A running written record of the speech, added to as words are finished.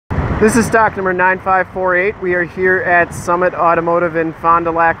This is stock number 9548. We are here at Summit Automotive in Fond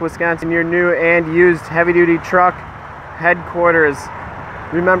du Lac, Wisconsin, your new and used heavy-duty truck headquarters.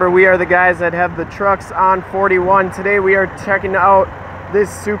 Remember, we are the guys that have the trucks on 41. Today we are checking out this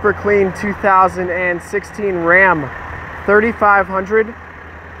super clean 2016 Ram 3500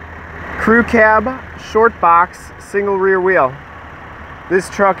 crew cab, short box, single rear wheel.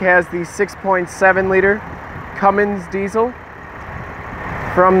 This truck has the 6.7 liter Cummins diesel.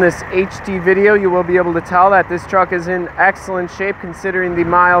 From this HD video, you will be able to tell that this truck is in excellent shape considering the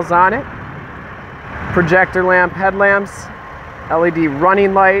miles on it. Projector lamp headlamps, LED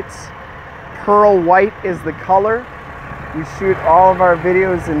running lights, pearl white is the color. We shoot all of our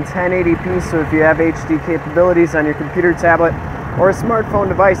videos in 1080p, so if you have HD capabilities on your computer, tablet, or a smartphone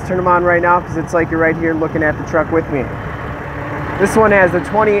device, turn them on right now because it's like you're right here looking at the truck with me. This one has the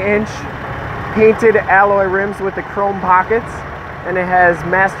 20-inch painted alloy rims with the chrome pockets, and it has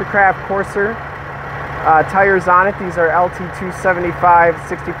Mastercraft Corsair tires on it. These are L.T.H 65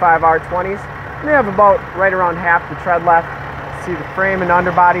 R20s. And they have about right around half the tread left. See the frame and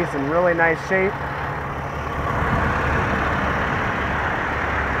underbody is in really nice shape.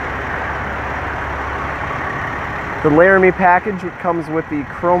 The Laramie package comes with the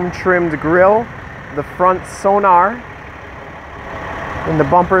chrome trimmed grille, the front Sonar, and the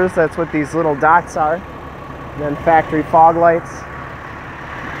bumpers, that's what these little dots are. And then factory fog lights.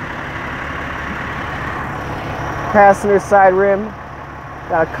 Passenger side rim,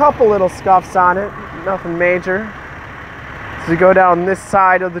 got a couple little scuffs on it, nothing major. So you go down this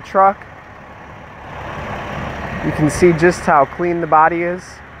side of the truck, you can see just how clean the body is,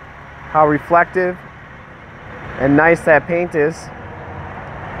 how reflective and nice that paint is.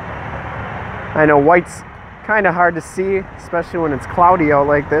 I know white's kind of hard to see, especially when it's cloudy out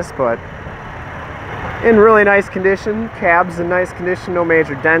like this, but in really nice condition. Cab's in nice condition, no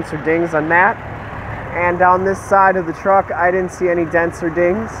major dents or dings on that. And down this side of the truck, I didn't see any dents or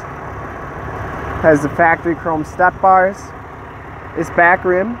dings. Has the factory chrome step bars. This back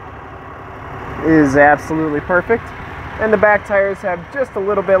rim is absolutely perfect. And the back tires have just a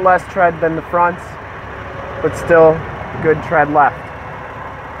little bit less tread than the fronts, but still good tread left.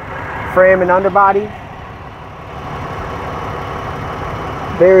 Frame and underbody,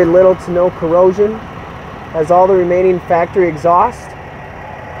 very little to no corrosion. Has all the remaining factory exhaust.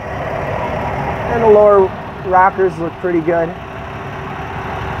 And the lower rockers look pretty good.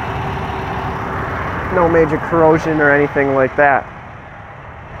 No major corrosion or anything like that.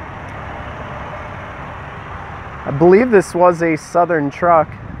 I believe this was a Southern truck.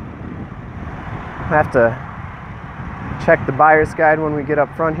 I'll have to check the buyer's guide when we get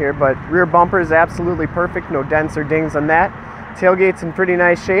up front here, but rear bumper is absolutely perfect. No dents or dings on that. Tailgate's in pretty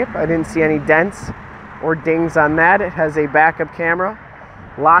nice shape. I didn't see any dents or dings on that. It has a backup camera,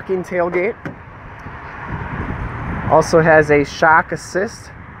 locking tailgate. Also has a shock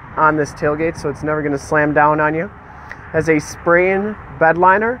assist on this tailgate, so it's never going to slam down on you. Has a spray-in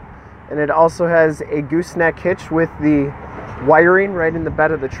bedliner, and it also has a gooseneck hitch with the wiring right in the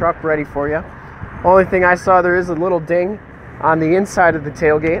bed of the truck ready for you. Only thing I saw, there is a little ding on the inside of the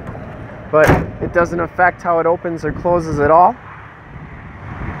tailgate, but it doesn't affect how it opens or closes at all.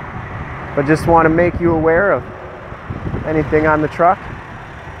 But just want to make you aware of anything on the truck.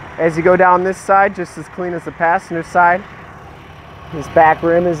 As you go down this side, just as clean as the passenger side. This back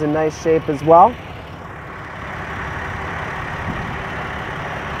rim is in nice shape as well.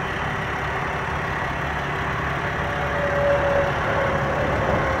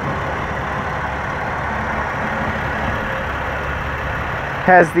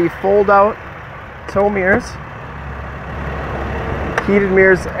 Has the fold-out tow mirrors. Heated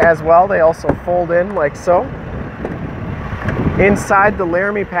mirrors as well. They also fold in like so. Inside, the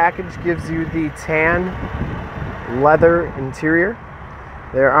Laramie package gives you the tan leather interior.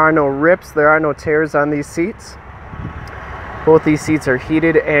 There are no rips, there are no tears on these seats. Both these seats are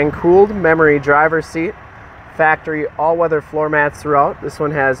heated and cooled. Memory driver seat. Factory all-weather floor mats throughout. This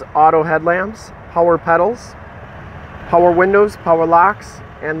one has auto headlamps, power pedals, power windows, power locks,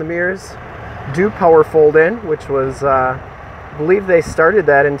 and the mirrors do power fold in, which was, I believe they started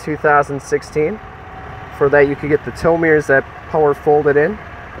that in 2016. For that you could get the tow mirrors that power folded in.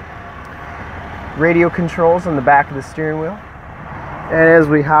 Radio controls on the back of the steering wheel. And as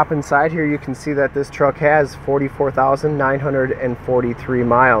we hop inside here, you can see that this truck has 44,943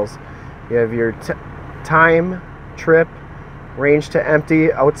 miles. You have your time, trip, range to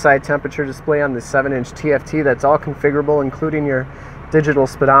empty, outside temperature display on the 7-inch TFT. That's all configurable, including your digital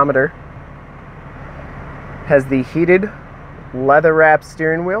speedometer. Has the heated leather wrapped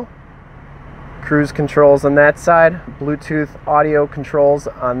steering wheel. cruise controls on that side, Bluetooth audio controls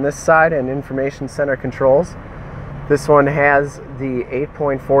on this side, and information center controls. This one has the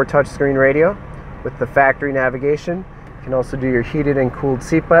 8.4 touchscreen radio with the factory navigation. You can also do your heated and cooled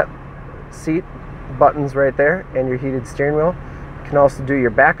seat buttons right there, and your heated steering wheel. You can also do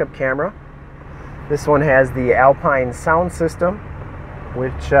your backup camera. This one has the Alpine sound system,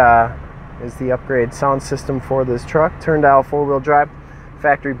 which is the upgrade sound system for this truck. Turn dial 4-wheel drive,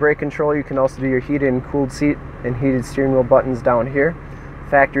 factory brake control. You can also do your heated and cooled seat and heated steering wheel buttons down here.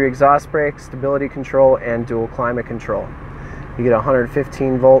 Factory exhaust brake, stability control, and dual climate control. You get a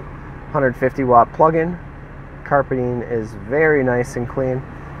 115 volt, 150 watt plug-in. Carpeting is very nice and clean,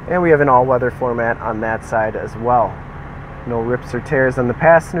 and we have an all-weather floor mat on that side as well. No rips or tears on the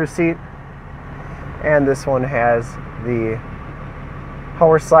passenger seat. And this one has the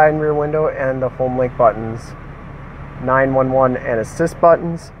power sliding rear window and the Homelink buttons, 911 and assist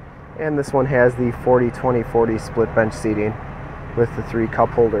buttons. And this one has the 40-20-40 split bench seating with the 3 cup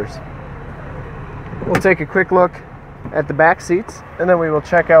holders. We'll take a quick look at the back seats, and then we will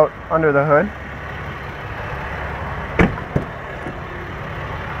check out under the hood.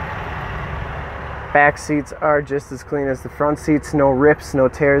 Back seats are just as clean as the front seats. No rips, no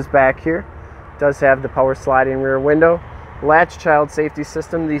tears back here. Does have the power sliding rear window, latch child safety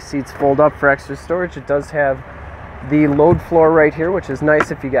system. These seats fold up for extra storage. It does have the load floor right here, which is nice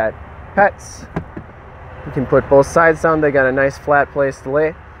if you got pets. You can put both sides down. They got a nice flat place to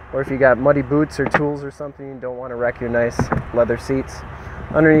lay, or if you got muddy boots or tools or something, you don't want to wreck your nice leather seats.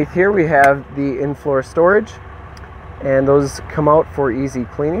 Underneath here we have the in-floor storage, and those come out for easy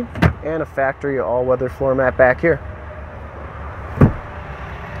cleaning, and a factory all-weather floor mat back here.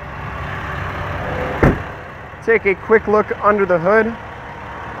 Take a quick look under the hood.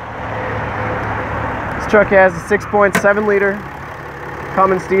 This truck has a 6.7 liter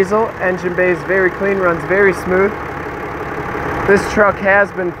Cummins diesel. Engine bay is very clean, runs very smooth. This truck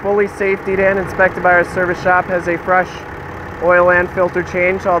has been fully safetied and inspected by our service shop, has a fresh oil and filter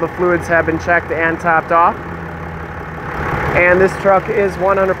change. All the fluids have been checked and topped off. And this truck is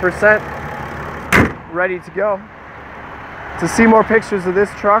 100% ready to go. To see more pictures of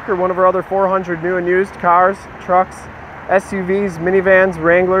this truck or one of our other 400 new and used cars, trucks, SUVs, minivans,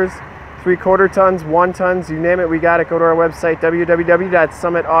 Wranglers, 3/4 tons, 1 tons, you name it, we got it. Go to our website,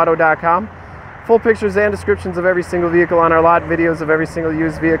 www.summitauto.com. Full pictures and descriptions of every single vehicle on our lot, videos of every single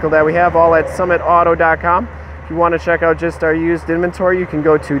used vehicle that we have, all at summitauto.com. If you want to check out just our used inventory, you can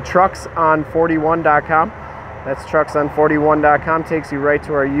go to truckson41.com. That's truckson41.com, takes you right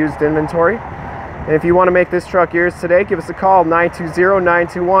to our used inventory. And if you want to make this truck yours today, give us a call,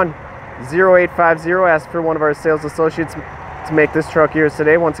 920-921-0850. Ask for one of our sales associates to make this truck yours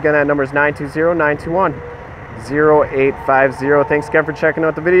today. Once again, that number is 920-921-0850. Thanks again for checking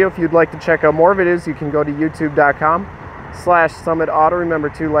out the video. If you'd like to check out more videos, you can go to youtube.com/summitauto. Remember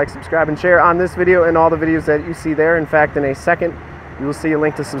to like, subscribe, and share on this video and all the videos that you see there. In fact, in a second, you will see a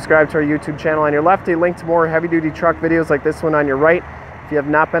link to subscribe to our YouTube channel on your left, a link to more heavy-duty truck videos like this one on your right. If you have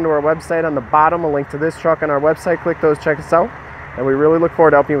not been to our website, on the bottom, a link to this truck on our website. Click those, check us out. And we really look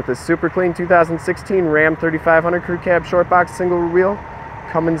forward to helping you with this super clean 2016 Ram 3500 Crew Cab Short Box Single Wheel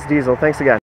Cummins Diesel. Thanks again.